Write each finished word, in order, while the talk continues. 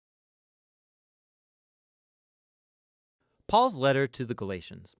Paul's letter to the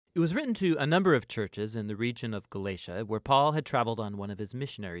Galatians. It was written to a number of churches in the region of Galatia where Paul had traveled on one of his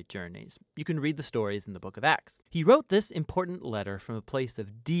missionary journeys. You can read the stories in the book of Acts. He wrote this important letter from a place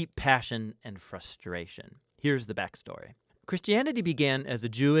of deep passion and frustration. Here's the backstory. Christianity began as a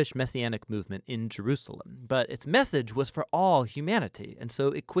Jewish messianic movement in Jerusalem, but its message was for all humanity, and so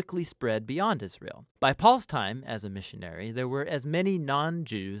it quickly spread beyond Israel. By Paul's time as a missionary, there were as many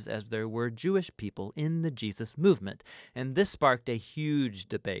non-Jews as there were Jewish people in the Jesus movement, and this sparked a huge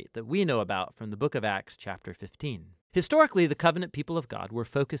debate that we know about from the book of Acts, chapter 15. Historically, the covenant people of God were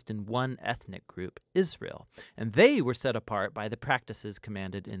focused in one ethnic group, Israel, and they were set apart by the practices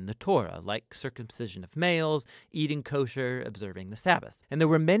commanded in the Torah, like circumcision of males, eating kosher, observing the Sabbath. And there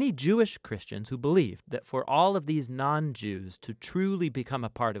were many Jewish Christians who believed that for all of these non-Jews to truly become a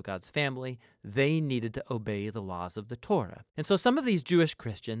part of God's family, they needed to obey the laws of the Torah. And so some of these Jewish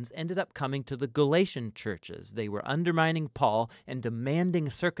Christians ended up coming to the Galatian churches. They were undermining Paul and demanding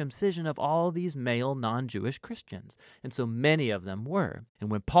circumcision of all these male non-Jewish Christians. And so many of them were.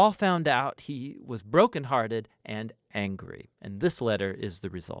 And when Paul found out, he was brokenhearted and angry. And this letter is the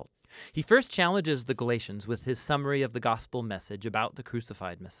result. He first challenges the Galatians with his summary of the gospel message about the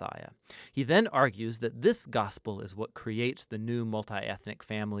crucified Messiah. He then argues that this gospel is what creates the new multi-ethnic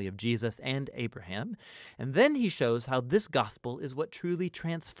family of Jesus and Abraham. And then he shows how this gospel is what truly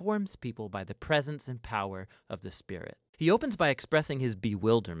transforms people by the presence and power of the Spirit. He opens by expressing his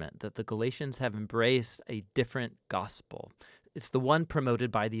bewilderment that the Galatians have embraced a different gospel. It's the one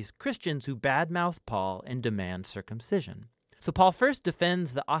promoted by these Christians who badmouth Paul and demand circumcision. So Paul first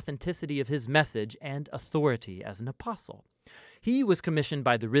defends the authenticity of his message and authority as an apostle. He was commissioned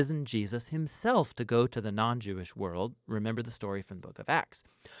by the risen Jesus himself to go to the non-Jewish world. Remember the story from the book of Acts.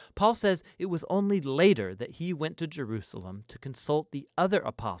 Paul says it was only later that he went to Jerusalem to consult the other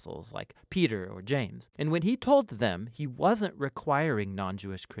apostles like Peter or James. And when he told them he wasn't requiring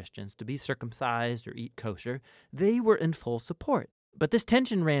non-Jewish Christians to be circumcised or eat kosher, they were in full support. But this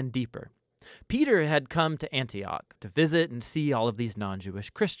tension ran deeper. Peter had come to Antioch to visit and see all of these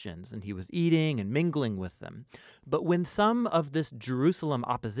non-Jewish Christians, and he was eating and mingling with them. But when some of this Jerusalem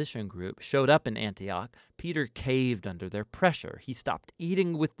opposition group showed up in Antioch, Peter caved under their pressure. He stopped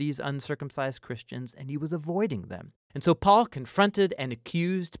eating with these uncircumcised Christians, and he was avoiding them. And so Paul confronted and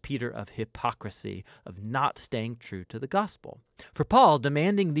accused Peter of hypocrisy, of not staying true to the gospel. For Paul,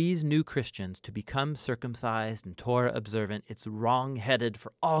 demanding these new Christians to become circumcised and Torah observant, it's wrong-headed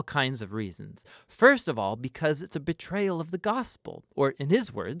for all kinds of reasons. First of all, because it's a betrayal of the gospel. Or in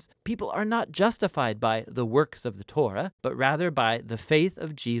his words, people are not justified by the works of the Torah, but rather by the faith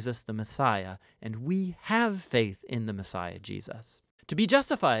of Jesus the Messiah. And we have faith in the Messiah Jesus. To be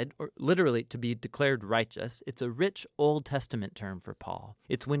justified, or literally to be declared righteous, it's a rich Old Testament term for Paul.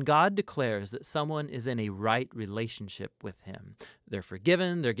 It's when God declares that someone is in a right relationship with him. They're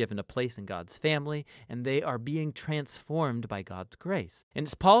forgiven, they're given a place in God's family, and they are being transformed by God's grace. And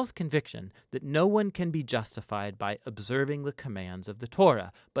it's Paul's conviction that no one can be justified by observing the commands of the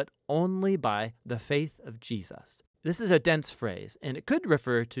Torah, but only by the faith of Jesus. This is a dense phrase, and it could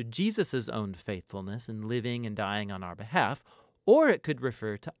refer to Jesus' own faithfulness in living and dying on our behalf, or it could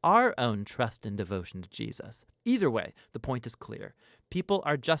refer to our own trust and devotion to Jesus. Either way, the point is clear. People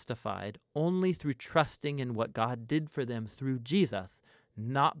are justified only through trusting in what God did for them through Jesus,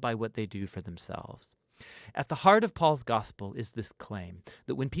 not by what they do for themselves. At the heart of Paul's gospel is this claim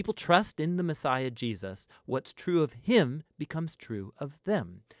that when people trust in the Messiah Jesus, what's true of him becomes true of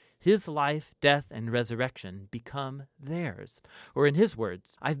them. His life, death, and resurrection become theirs. Or in his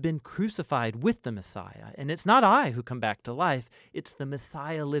words, I've been crucified with the Messiah, and it's not I who come back to life, it's the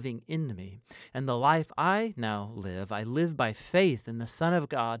Messiah living in me. And the life I now live, I live by faith in the Son of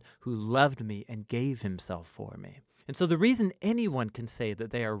God who loved me and gave himself for me. And so the reason anyone can say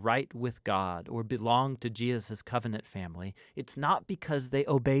that they are right with God or belong to Jesus' covenant family, it's not because they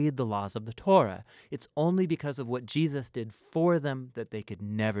obeyed the laws of the Torah. It's only because of what Jesus did for them that they could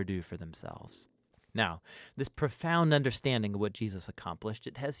never do for themselves. Now, this profound understanding of what Jesus accomplished,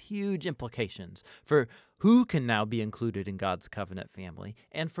 it has huge implications for who can now be included in God's covenant family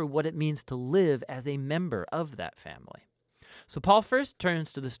and for what it means to live as a member of that family. So Paul first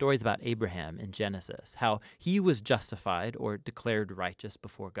turns to the stories about Abraham in Genesis, how he was justified or declared righteous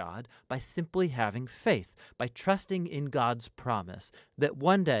before God by simply having faith, by trusting in God's promise that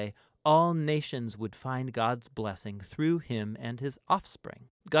one day all nations would find God's blessing through him and his offspring.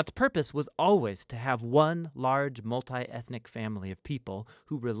 God's purpose was always to have one large multi-ethnic family of people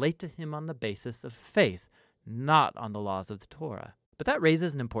who relate to him on the basis of faith, not on the laws of the Torah. But that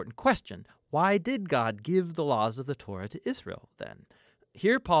raises an important question. Why did God give the laws of the Torah to Israel then?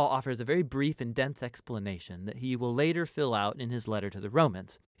 Here, Paul offers a very brief and dense explanation that he will later fill out in his letter to the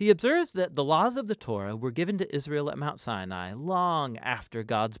Romans. He observes that the laws of the Torah were given to Israel at Mount Sinai long after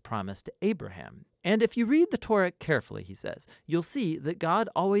God's promise to Abraham. And if you read the Torah carefully, he says, you'll see that God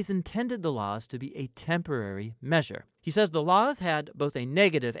always intended the laws to be a temporary measure. He says the laws had both a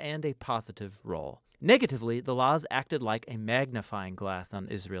negative and a positive role. Negatively, the laws acted like a magnifying glass on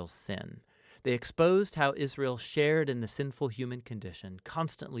Israel's sin. They exposed how Israel shared in the sinful human condition,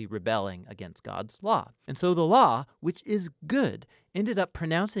 constantly rebelling against God's law. And so the law, which is good, ended up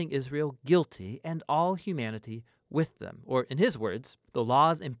pronouncing Israel guilty and all humanity with them. Or in his words, the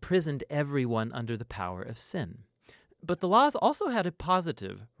laws imprisoned everyone under the power of sin. But the laws also had a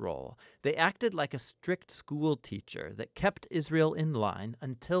positive role. They acted like a strict school teacher that kept Israel in line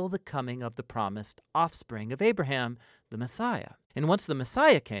until the coming of the promised offspring of Abraham, the Messiah. And once the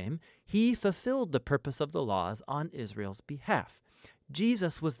Messiah came, he fulfilled the purpose of the laws on Israel's behalf.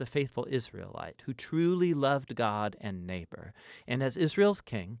 Jesus was the faithful Israelite who truly loved God and neighbor. And as Israel's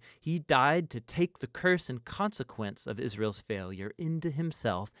king, he died to take the curse and consequence of Israel's failure into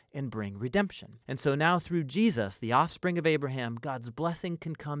himself and bring redemption. And so now through Jesus, the offspring of Abraham, God's blessing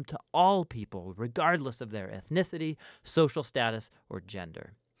can come to all people, regardless of their ethnicity, social status, or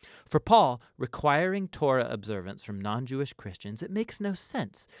gender. For Paul, requiring Torah observance from non-Jewish Christians, it makes no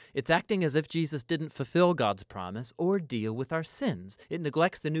sense. It's acting as if Jesus didn't fulfill God's promise or deal with our sins. It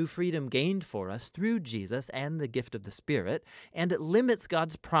neglects the new freedom gained for us through Jesus and the gift of the Spirit, and it limits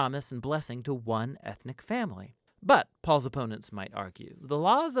God's promise and blessing to one ethnic family. But, Paul's opponents might argue, the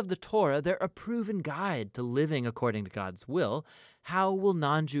laws of the Torah, they're a proven guide to living according to God's will. How will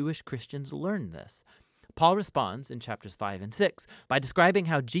non-Jewish Christians learn this? Paul responds in chapters 5 and 6 by describing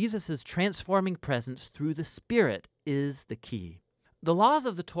how Jesus' transforming presence through the Spirit is the key. The laws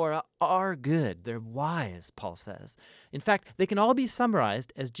of the Torah are good. They're wise, Paul says. In fact, they can all be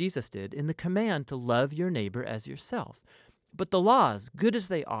summarized, as Jesus did, in the command to love your neighbor as yourself. But the laws, good as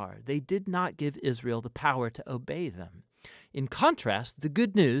they are, they did not give Israel the power to obey them. In contrast, the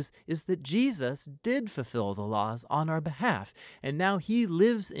good news is that Jesus did fulfill the laws on our behalf, and now he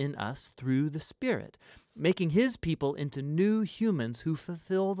lives in us through the Spirit, making his people into new humans who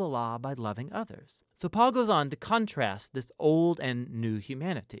fulfill the law by loving others. So Paul goes on to contrast this old and new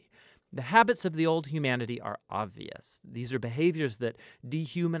humanity. The habits of the old humanity are obvious. These are behaviors that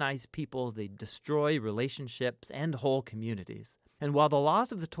dehumanize people, they destroy relationships and whole communities. And while the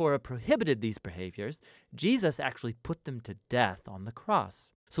laws of the Torah prohibited these behaviors, Jesus actually put them to death on the cross.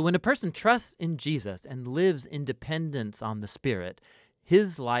 So when a person trusts in Jesus and lives in dependence on the Spirit,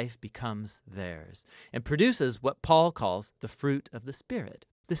 his life becomes theirs and produces what Paul calls the fruit of the Spirit.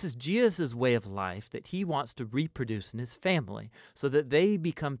 This is Jesus' way of life that he wants to reproduce in his family so that they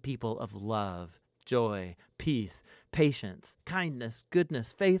become people of love, joy, peace, patience, kindness,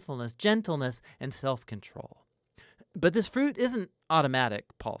 goodness, faithfulness, gentleness, and self-control. But this fruit isn't automatic,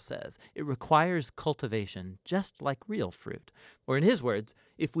 Paul says. It requires cultivation, just like real fruit. Or in his words,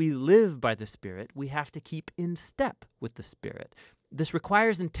 if we live by the Spirit, we have to keep in step with the Spirit. This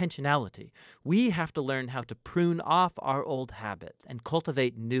requires intentionality. We have to learn how to prune off our old habits and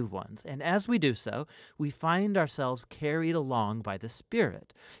cultivate new ones. And as we do so, we find ourselves carried along by the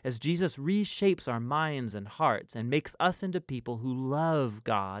Spirit, as Jesus reshapes our minds and hearts and makes us into people who love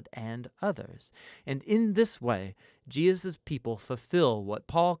God and others. And in this way, Jesus' people fulfill what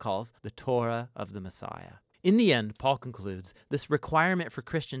Paul calls the Torah of the Messiah. In the end, Paul concludes, this requirement for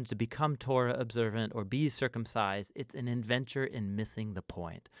Christians to become Torah observant or be circumcised, it's an adventure in missing the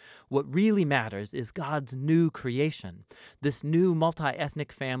point. What really matters is God's new creation, this new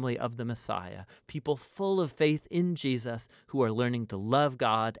multi-ethnic family of the Messiah, people full of faith in Jesus who are learning to love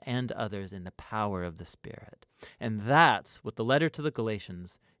God and others in the power of the Spirit. And that's what the letter to the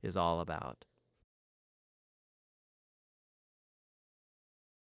Galatians is all about.